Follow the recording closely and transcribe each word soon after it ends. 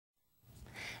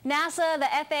NASA, the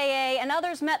FAA, and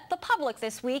others met the public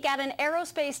this week at an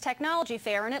Aerospace Technology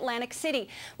Fair in Atlantic City.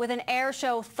 With an air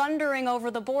show thundering over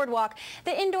the boardwalk,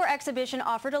 the indoor exhibition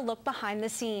offered a look behind the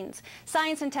scenes.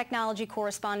 Science and technology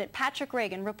correspondent Patrick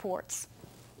Reagan reports.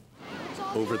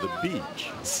 Over the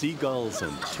beach, seagulls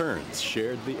and terns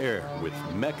shared the air with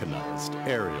mechanized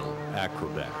aerial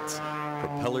acrobats.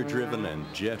 Propeller-driven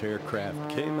and jet aircraft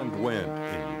came and went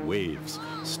in waves,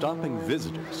 stopping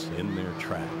visitors in their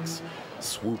tracks.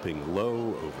 Swooping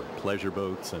low over pleasure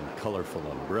boats and colorful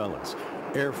umbrellas,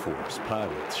 Air Force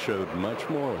pilots showed much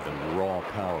more than raw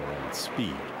power and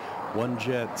speed. One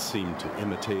jet seemed to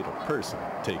imitate a person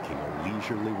taking a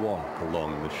leisurely walk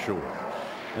along the shore.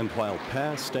 And while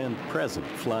past and present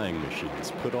flying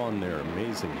machines put on their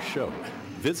amazing show,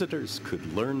 visitors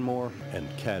could learn more and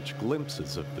catch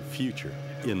glimpses of the future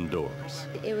indoors.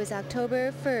 It was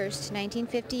October 1st,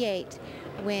 1958,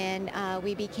 when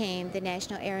we became the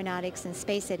National Aeronautics and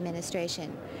Space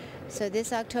Administration. So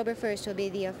this October 1st will be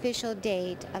the official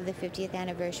date of the 50th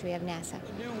anniversary of NASA.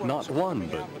 Not one,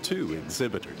 but two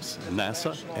exhibitors,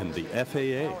 NASA and the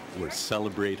FAA, were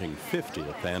celebrating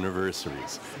 50th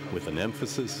anniversaries with an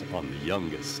emphasis on the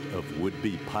youngest of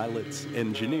would-be pilots,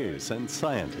 engineers, and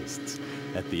scientists.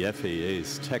 At the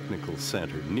FAA's Technical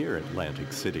Center near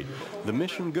Atlantic City, the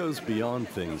mission goes beyond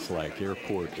things like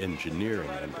airport engineering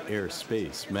and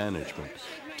airspace management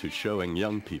to showing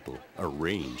young people a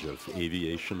range of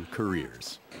aviation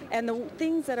careers. And the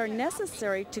things that are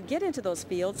necessary to get into those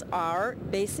fields are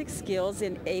basic skills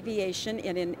in aviation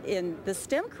and in the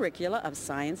STEM curricula of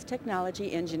science,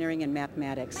 technology, engineering, and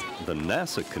mathematics. The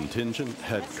NASA contingent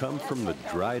had come from the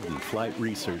Dryden Flight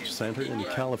Research Center in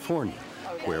California,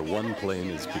 where one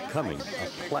plane is becoming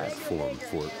a platform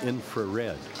for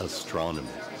infrared astronomy.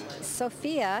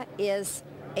 Sophia is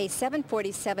a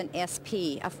 747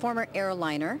 SP, a former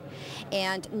airliner,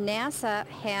 and NASA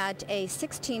had a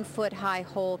 16-foot high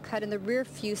hole cut in the rear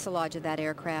fuselage of that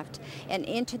aircraft, and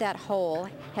into that hole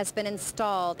has been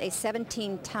installed a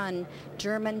 17-ton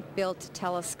German-built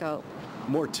telescope.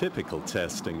 More typical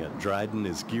testing at Dryden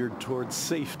is geared towards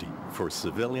safety for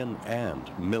civilian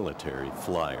and military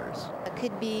flyers. It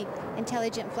could be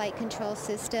intelligent flight control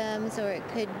systems, or it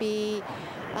could be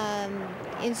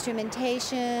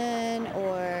instrumentation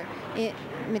or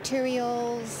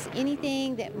materials,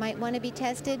 anything that might want to be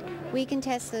tested. We can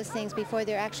test those things before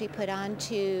they're actually put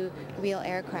onto real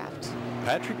aircraft.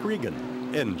 Patrick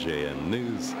Reagan, NJN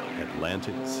News,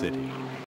 Atlantic City.